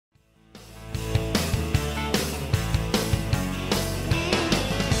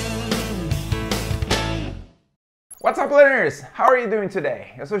What's up, learners? How are you doing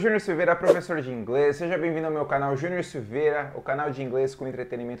today? Eu sou Júnior Silveira, professor de inglês. Seja bem-vindo ao meu canal Júnior Silveira, o canal de inglês com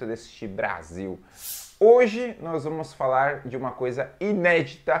entretenimento deste Brasil. Hoje nós vamos falar de uma coisa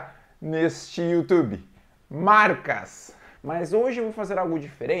inédita neste YouTube: marcas. Mas hoje eu vou fazer algo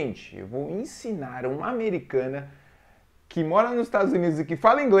diferente. Eu vou ensinar uma americana que mora nos Estados Unidos e que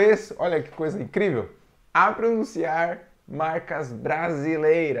fala inglês, olha que coisa incrível, a pronunciar marcas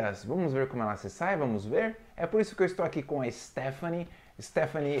brasileiras. Vamos ver como ela se sai? Vamos ver? É por isso que eu estou aqui com a Stephanie.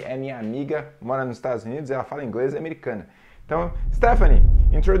 Stephanie é minha amiga, mora nos Estados Unidos, ela fala inglês, é americana. Então, Stephanie,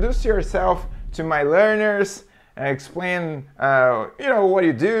 introduce yourself to my learners, explain, what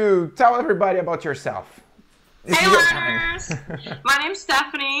you do, tell everybody about yourself. Hey learners! My name's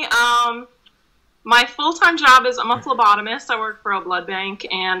Stephanie. My full-time job is I'm a phlebotomist. I work for a blood bank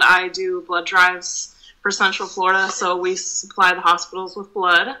and I do blood drives for Central Florida, so we supply the hospitals with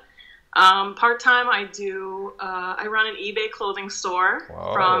blood. Part-time I run an eBay clothing store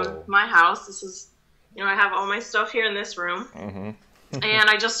from my house. This is, I have all my stuff here in this room. And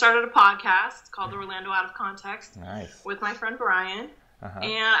I just started a podcast called The Orlando Out of Context with my friend Brian.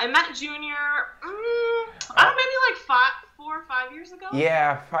 And I met Junior, maybe like 4 or 5 years ago?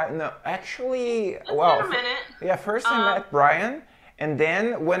 Yeah, actually, it's been a minute. Yeah, first I met Brian, and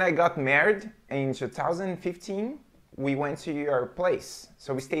then when I got married in 2015, we went to your place.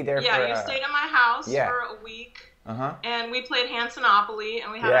 So we stayed there for... Yeah, you stayed at my house for a week, and we played Hansonopoly,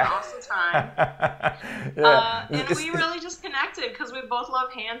 and we had an awesome time. And we really just connected, because we both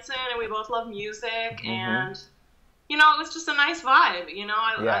love Hanson, and we both love music, and... it was just a nice vibe.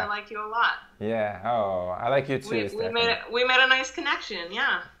 I like you a lot. Yeah. Oh, I like you too. We made a nice connection.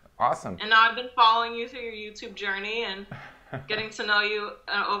 Yeah. Awesome. And now I've been following you through your YouTube journey and getting to know you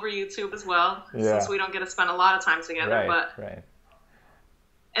over YouTube as well. Since we don't get to spend a lot of time together. Right.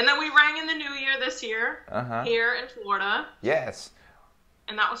 And then we rang in the new year this year here in Florida. Yes.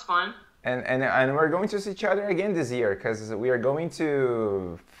 And that was fun. And we're going to see each other again this year because we are going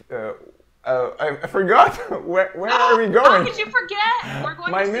to. I forgot. Where are we going? How could you forget? We're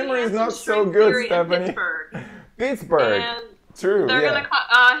going My to memory see is not so good, Stephanie. Pittsburgh. And true. They're gonna.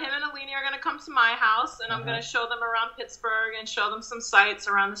 Him and Alini are gonna come to my house, and I'm gonna show them around Pittsburgh and show them some sights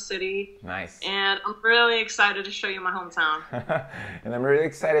around the city. Nice. And I'm really excited to show you my hometown. And I'm really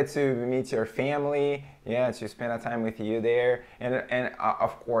excited to meet your family. Yeah, to spend a time with you there, and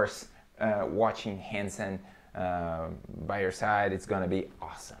of course, watching Hanson by your side. It's gonna be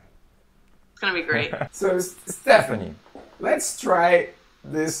awesome. It's gonna be great. So, Stephanie, let's try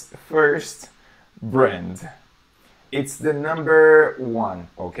this first brand. It's the number 1,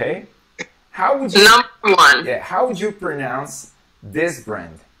 okay? How would you number 1? Yeah. How would you pronounce this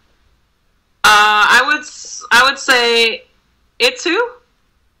brand? I would say Itu.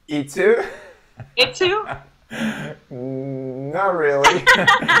 Itu? Itu? Not really.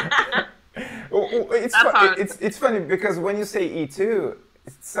 It's funny because when you say Itu,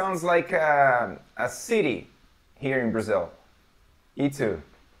 it sounds like a city here in Brazil. Itu.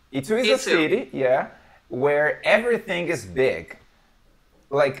 Itu is a city, where everything is big.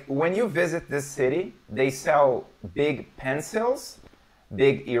 Like when you visit this city, they sell big pencils,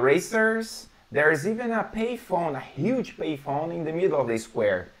 big erasers. There's even a payphone, a huge payphone in the middle of the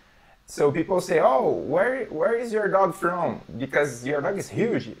square. So people say, "Oh, where is your dog from? Because your dog is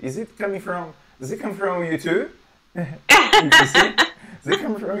huge. Does it come from you too?" You see? Does it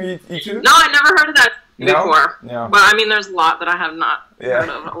come from you? No, I never heard of that before. No. But I mean, there's a lot that I have not heard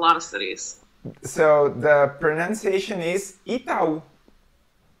of, a lot of cities. So the pronunciation is Itaú.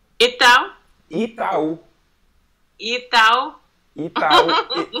 Itaú? Itaú. Itaú?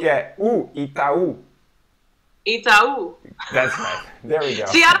 Itaú. Itaú. That's right. There we go.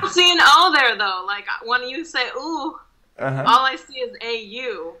 See, I don't see an O there, though. Like, when you say ooh, all I see is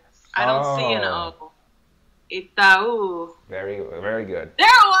A-U. I don't see an O. Itaú. Very, very good. There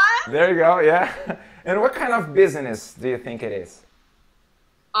it was! There you go, yeah. And what kind of business do you think it is?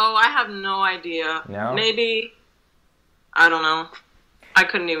 Oh, I have no idea. No? Maybe, I don't know. I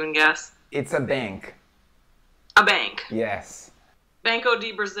couldn't even guess. It's a bank. A bank? Yes. Banco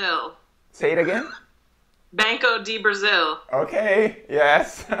de Brazil. Say it again? Banco de Brazil. Okay,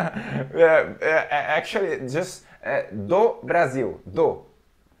 yes. Actually, just do Brasil. Do.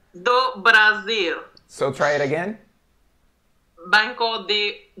 Do Brasil. So try it again. Banco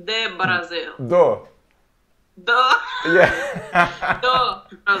de Brasil. Do. Do. Yeah. Do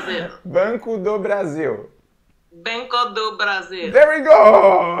Brasil. Banco do Brasil. Banco do Brasil. There we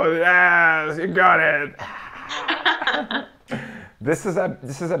go. Yes, you got it. This is a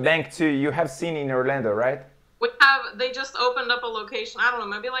bank too. You have seen in Orlando, right? They just opened up a location. I don't know,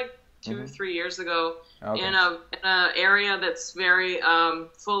 maybe like 3 years ago, Okay. in a area that's very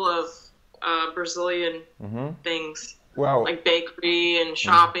full of Brazilian things, Well, like bakery and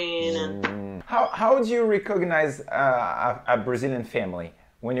shopping and. how do you recognize a Brazilian family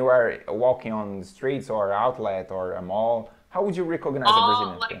when you are walking on the streets or outlet or a mall? How would you recognize a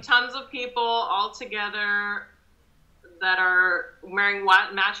Brazilian family? Tons of people all together that are wearing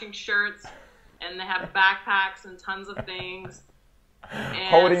matching shirts, and they have backpacks and tons of things. And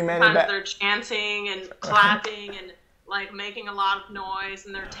Holding many sometimes they're chanting and clapping and like making a lot of noise,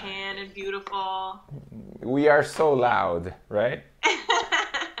 and they're tan and beautiful. We are so loud, right?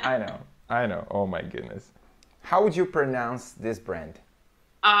 I know. Oh my goodness. How would you pronounce this brand?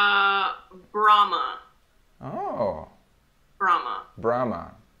 Brahma. Oh. Brahma.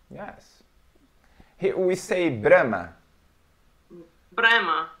 Brahma. Yes. Here we say Brahma.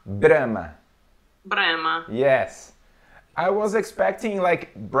 Brahma. Brahma. Brahma. Yes. I was expecting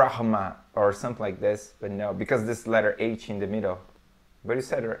like Brahma or something like this, but no, because this letter H in the middle. But you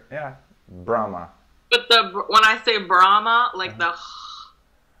said, yeah, Brahma. But when I say Brahma, like the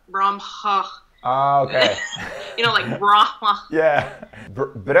Brahma. Oh, okay. Like Brahma. Yeah.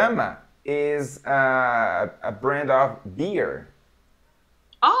 Brahma is a brand of beer.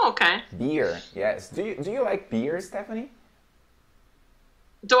 Oh, okay. Beer, yes. Do you like beer, Stephanie?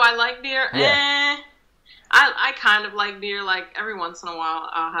 Do I like beer? Yeah. I kind of like beer. Like every once in a while,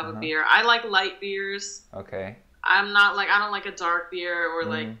 I'll have a beer. I like light beers. Okay. I don't like a dark beer or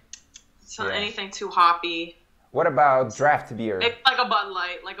like anything too hoppy. What about draft beer? It's like a Bud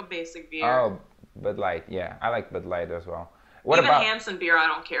Light, like a basic beer. Oh, Bud Light. Yeah, I like Bud Light as well. What Even about Hansen beer? I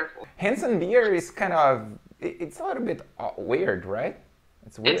don't care for. Hansen beer is kind of, it's a little bit weird, right?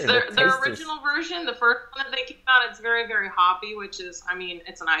 It's weird. It's their original version, the first one that they came out. It's very, very hoppy, which is, I mean,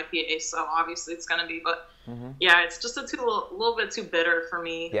 it's an IPA, so obviously it's going to be. But yeah, it's just a little bit too bitter for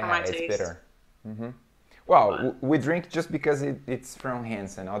me, for my taste. Yeah, it's bitter. Well, we drink just because it's from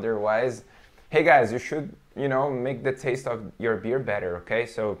Hansen. Otherwise, hey guys, you should, make the taste of your beer better, okay?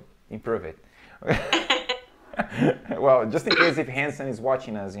 So improve it. Well, just in case if Hansen is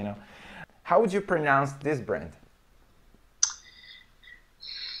watching us, How would you pronounce this brand?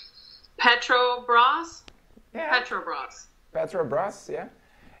 Petrobras? Yeah. Petrobras. Petrobras, yeah.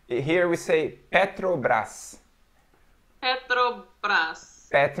 Here we say Petrobras. Petrobras.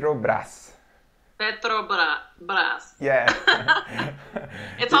 Petrobras. Petrobras. Yeah.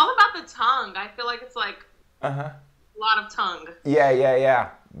 It's all about the tongue. I feel like it's like a lot of tongue. Yeah.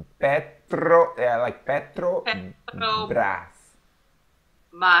 Like Petrobras.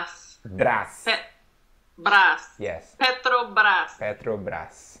 Bras. Bras. Yes.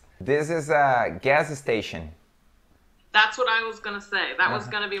 Petrobras. This is a gas station. That's what I was going to say. That was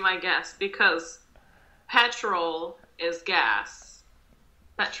going to be my guess, because petrol is gas.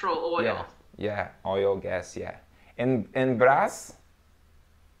 Petrol, oil. Yeah, oil, gas, yeah. And Bras?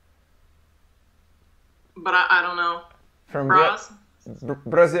 But I don't know. From Bras?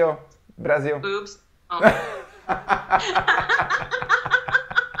 Brazil. Boobs? Oh.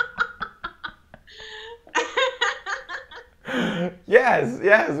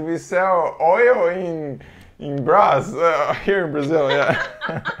 Yes, we sell oil in Bras here in Brazil, yeah.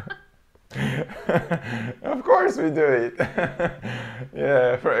 Of course we do it.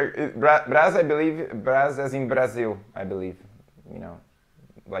 Yeah, Bras, I believe, Bras as in Brazil, I believe,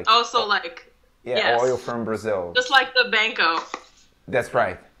 like. Also, like. Yeah, yes. Oil from Brazil. Just like the Banco. That's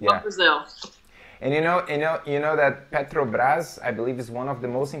right. Yeah. From Brazil. And you know that Petrobras, I believe, is one of the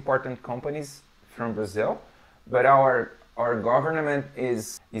most important companies from Brazil, but our government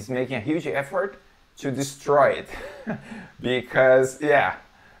is making a huge effort to destroy it because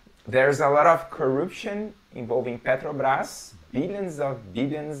there's a lot of corruption involving Petrobras, billions of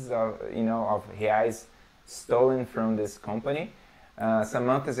reais stolen from this company. Some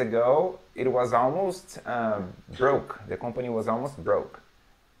months ago, it was almost broke. The company was almost broke.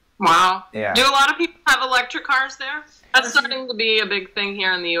 Wow. Yeah. Do a lot of people have electric cars there? That's starting to be a big thing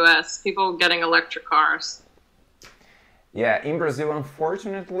here in the U.S. People getting electric cars. Yeah, in Brazil,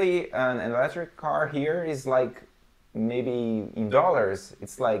 unfortunately, an electric car here is like, maybe in dollars,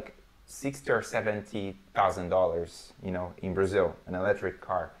 it's like $60,000 or $70,000, in Brazil, an electric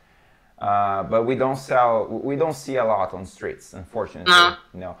car. But we don't see a lot on streets, unfortunately.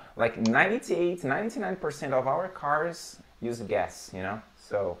 No. Like 99% of our cars use gas,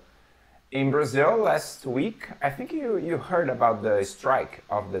 So in Brazil last week, I think you heard about the strike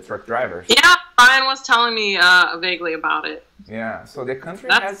of the truck drivers. Yeah, Brian was telling me vaguely about it. Yeah, so the country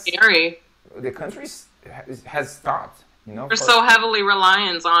That's scary. The country has stopped, We're so heavily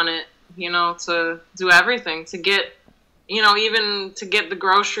reliant on it, to do everything, to get, you know, even to get the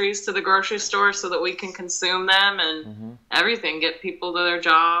groceries to the grocery store so that we can consume them and everything, get people to their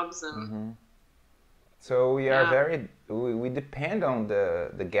jobs. And So we are we depend on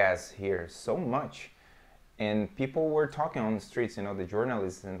the gas here so much. And people were talking on the streets, you know, the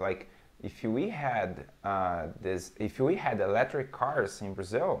journalists, and like, if we had if we had electric cars in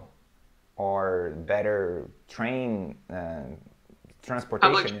Brazil, or better train transportation,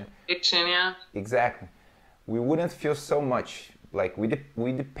 public transportation, yeah, exactly, we wouldn't feel so much like we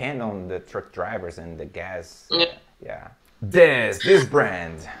depend on the truck drivers and the gas. Yeah. This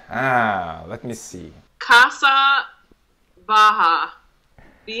brand. Let me see. Casa Baja,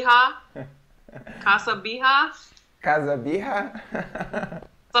 Bija, Casa Bija. Casa Bija.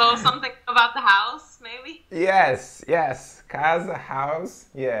 So something about the house, maybe? Yes. Casa, house.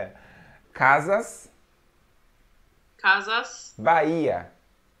 Yeah. Casas. Bahia.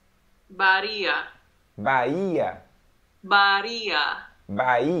 Bahia.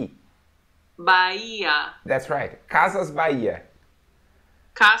 That's right. Casas Bahia.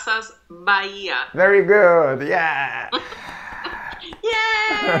 Casas Bahia. Very good. Yeah.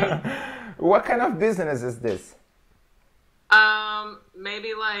 Yay! What kind of business is this?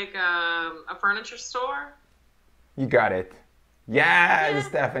 Maybe like a furniture store. You got it. Yeah,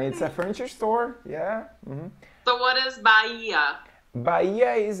 Stephanie, it's a furniture store. Yeah. So what is Bahia?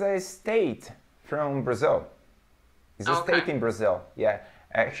 Bahia is a state from Brazil. It's a state in Brazil. Yeah.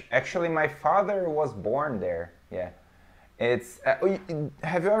 Actually, my father was born there. Yeah. It's. Have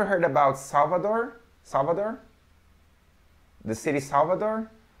you ever heard about Salvador? Salvador? The city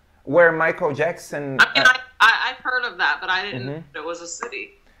Salvador, where Michael Jackson. I mean, I've heard of that, but I didn't know it was a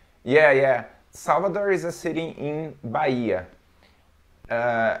city. Yeah. Salvador is a city in Bahia.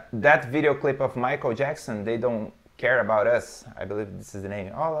 That video clip of Michael Jackson, They Don't Care About Us, I believe this is the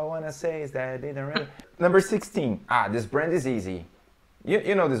name. All I want to say is that they don't really... Number 16. This brand is easy.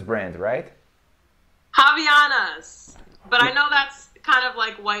 You know this brand, right? Havaianas. But I know that's kind of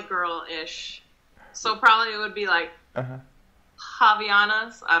like white girl-ish. So probably it would be like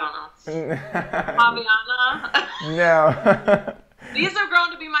Havaianas. I don't know. Haviana. No. These have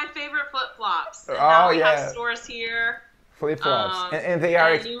grown to be my favorite flip-flops. And Oh, now we yeah. have stores here. Flip-flops. And they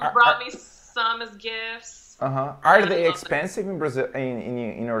are... And you brought me some as gifts. Are they expensive in Brazil,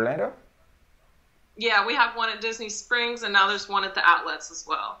 in Orlando? Yeah, we have one at Disney Springs, and now there's one at the outlets as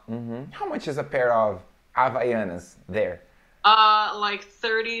well. How much is a pair of Havaianas there? Like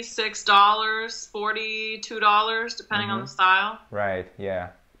 $36, $42, depending on the style. Right, yeah.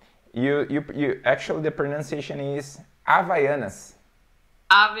 You actually, the pronunciation is Havaianas.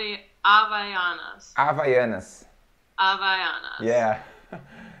 Havaianas. Havaianas. Havaianas. Yeah.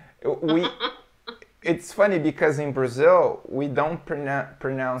 It's funny because in Brazil, we don't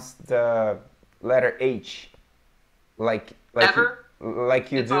pronounce the letter H like Ever?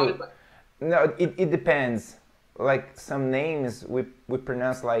 Like you It's do. always like... No, it depends. Like some names we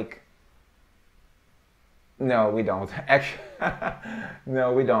pronounce like... No, we don't. Actually,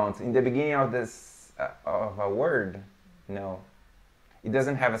 no, we don't. In the beginning of this of a word, no, it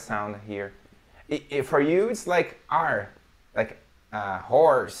doesn't have a sound here. For you, it's like R, like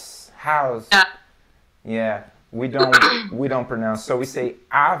horse, house. Yeah, we don't pronounce. So we say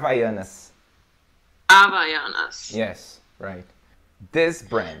Havaianas. Havaianas. Yes, right. This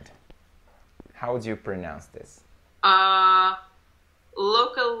brand, how do you pronounce this?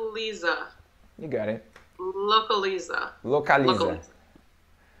 Localiza. You got it. Localiza.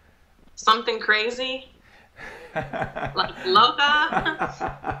 Something crazy? Like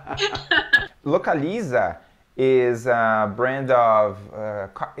loca? Localiza is a brand of,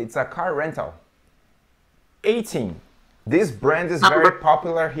 it's a car rental. 18. This brand is very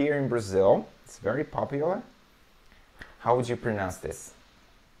popular here in Brazil. It's very popular. How would you pronounce this?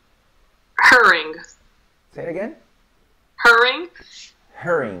 Herring. Say it again. Herring.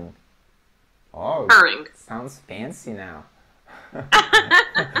 Herring. Oh, Herring. Sounds fancy now.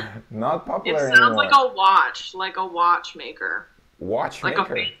 Not popular It sounds anymore. like a watchmaker. Watchmaker? Like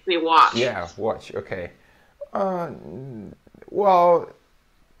a fancy watch. Yeah, watch, okay. Well,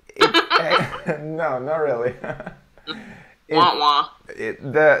 no, not really. Wah-wah.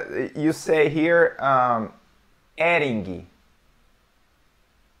 You say here, Ering.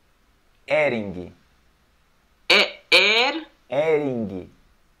 Ering. Ering.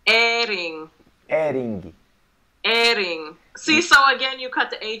 Ering. Ering. Ering. See, so again, you cut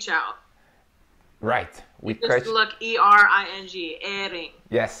the H out. Right. We Just cut. look Ering. Ering.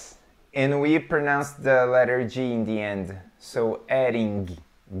 Yes. And we pronounce the letter G in the end. So Ering.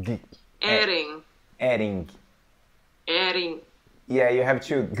 Ering. Ering. Ering. Yeah, you have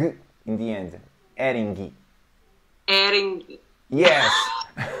to G in the end. Ering. Ering. Yes.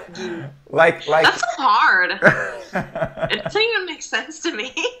 like. That's so hard. It doesn't even make sense to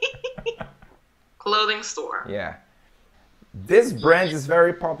me. Clothing store. Yeah. This brand is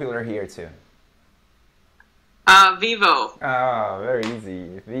very popular here too. Vivo. Oh, very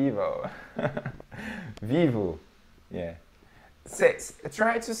easy. Vivo. Vivo. Yeah.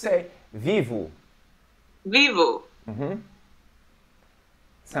 Try to say Vivo. Vivo. Mm-hmm.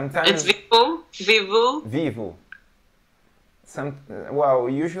 Sometimes it's Vivo. Vivo. Vivo. Well,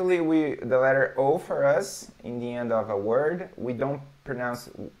 usually the letter O for us in the end of a word, we don't pronounce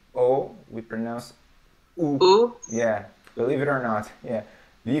O, we pronounce U. U. Yeah, believe it or not. Yeah,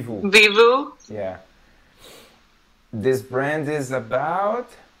 Vivo. Vivo. Yeah. This brand is about.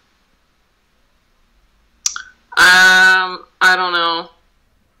 I don't know.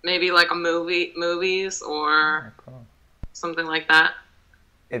 Maybe like a movies or cool. Something like that.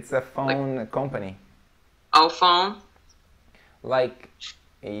 It's a phone company. Oh, phone. Like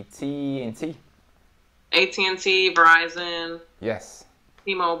AT&T. AT&T, Verizon. Yes.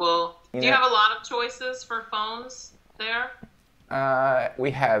 T-Mobile. Do you have a lot of choices for phones there?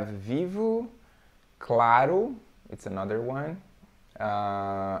 We have Vivo, Claro. It's another one.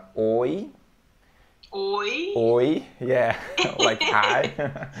 Oi. Oi. Oi. Yeah. Like hi.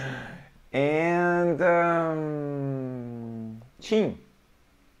 And Chin.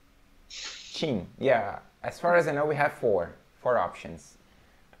 Chin. Yeah. As far as I know, we have four options.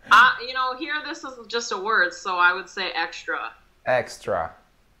 Here this is just a word, so I would say extra. Extra.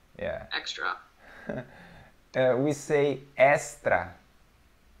 Yeah. Extra. We say extra.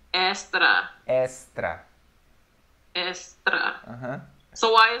 Extra. Extra. Extra. Uh-huh.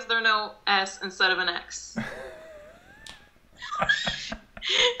 So why is there no S instead of an X?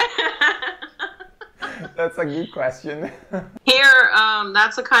 That's a good question. Here,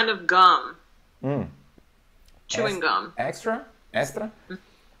 that's a kind of gum. Mm. Chewing gum. Extra? Extra?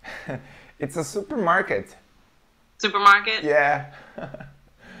 It's a supermarket. Supermarket? Yeah.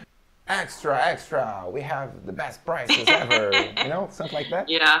 Extra. We have the best prices ever. Something like that?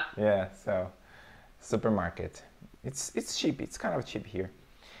 Yeah. Yeah, so supermarket. It's cheap. It's kind of cheap here.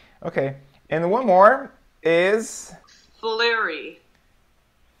 Okay. And one more is flurry.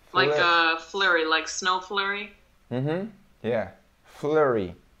 Like flurry, like snow flurry. Mm-hmm. Yeah.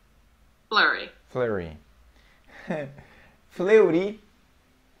 Flurry. Flurry. Flurry. Fleury.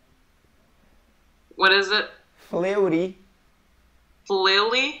 What is it? Fleury.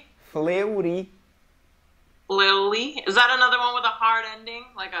 Fleury? Fleury. Fleury? Is that another one with a hard ending?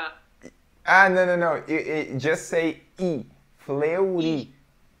 Like a... No. Just say E. Fleury.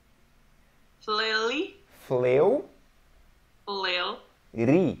 Fleury? Fleu. Fleu.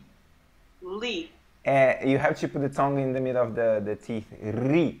 Ri. Li. You have to put the tongue in the middle of the teeth.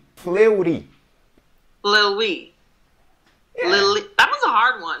 Ri. Fleury. Fleury. Yeah. That was a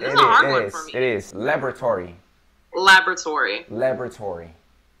hard one. This is a hard one for me. It is. Laboratory. Laboratory.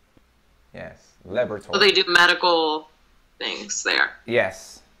 Yes. Laboratory. So they do medical things there.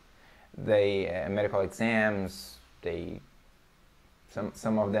 Yes. They medical exams.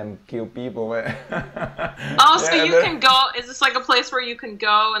 Some of them kill people. So you can go. Is this like a place where you can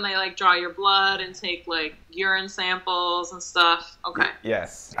go and they like draw your blood and take like urine samples and stuff? Okay.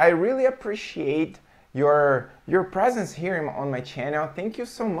 Yes. I really appreciate your presence here on my channel. Thank you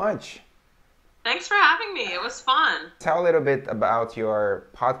so much. Thanks for having me. It was fun. Tell a little bit about your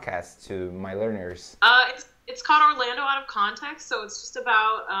podcast to my learners. It's called Orlando Out of Context. So it's just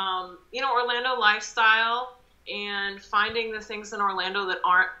about Orlando lifestyle and finding the things in Orlando that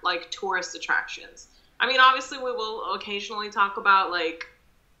aren't like tourist attractions. I mean, obviously we will occasionally talk about like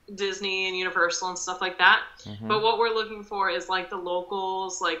Disney and Universal and stuff like that. Mm-hmm. But what we're looking for is like the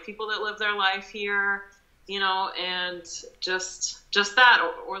locals, like people that live their life here, and just that,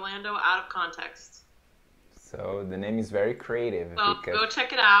 Orlando Out of Context. So the name is very creative. So go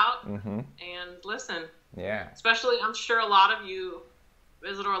check it out mm-hmm. and listen. Yeah. Especially, I'm sure a lot of you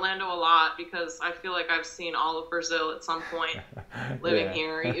visit Orlando a lot because I feel like I've seen all of Brazil at some point living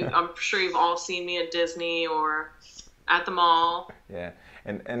here. I'm sure you've all seen me at Disney or at the mall. Yeah.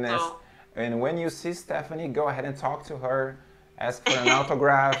 And when you see Stephanie, go ahead and talk to her. Ask for an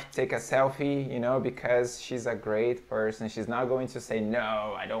autograph, take a selfie, because she's a great person. She's not going to say,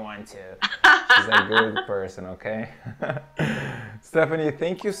 no, I don't want to. She's a good person, okay? Stephanie,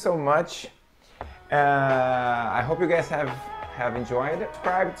 thank you so much. I hope you guys have enjoyed.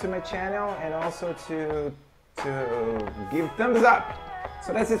 Subscribe to my channel and also to give thumbs up.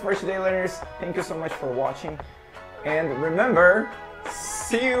 So that's it for today, learners. Thank you so much for watching. And remember,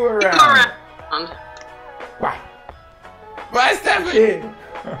 see you around. Bye. Bye, Stephanie!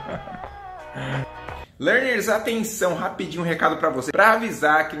 Learners, atenção, rapidinho um recado para você. Para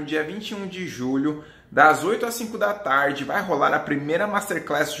avisar que no dia 21 de julho, das 8 às 5 da tarde, vai rolar a primeira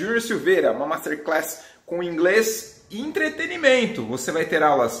Masterclass Júnior Silveira, uma Masterclass com inglês e entretenimento. Você vai ter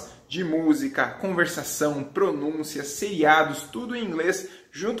aulas de música, conversação, pronúncia, seriados, tudo em inglês,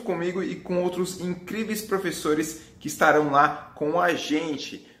 junto comigo e com outros incríveis professores que estarão lá com a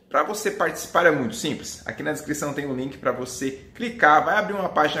gente. Para você participar é muito simples. Aqui na descrição tem um link para você clicar, vai abrir uma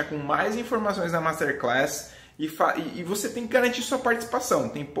página com mais informações da Masterclass e você tem que garantir sua participação.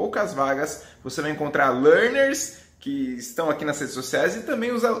 Tem poucas vagas, você vai encontrar learners que estão aqui nas redes sociais e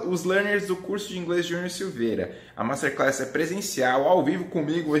também os learners do curso de inglês Júnior Silveira. A Masterclass é presencial, ao vivo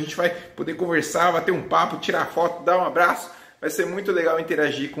comigo, a gente vai poder conversar, bater um papo, tirar foto, dar um abraço. Vai ser muito legal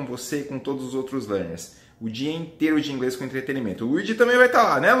interagir com você e com todos os outros learners. O dia inteiro de inglês com entretenimento. O Luigi também vai estar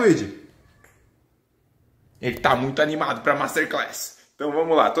lá, né, Luigi? Ele tá muito animado para Masterclass. Então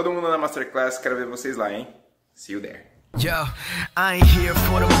vamos lá, todo mundo na Masterclass, quero ver vocês lá, hein? See you there. Yo, I ain't here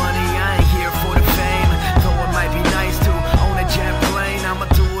for the money,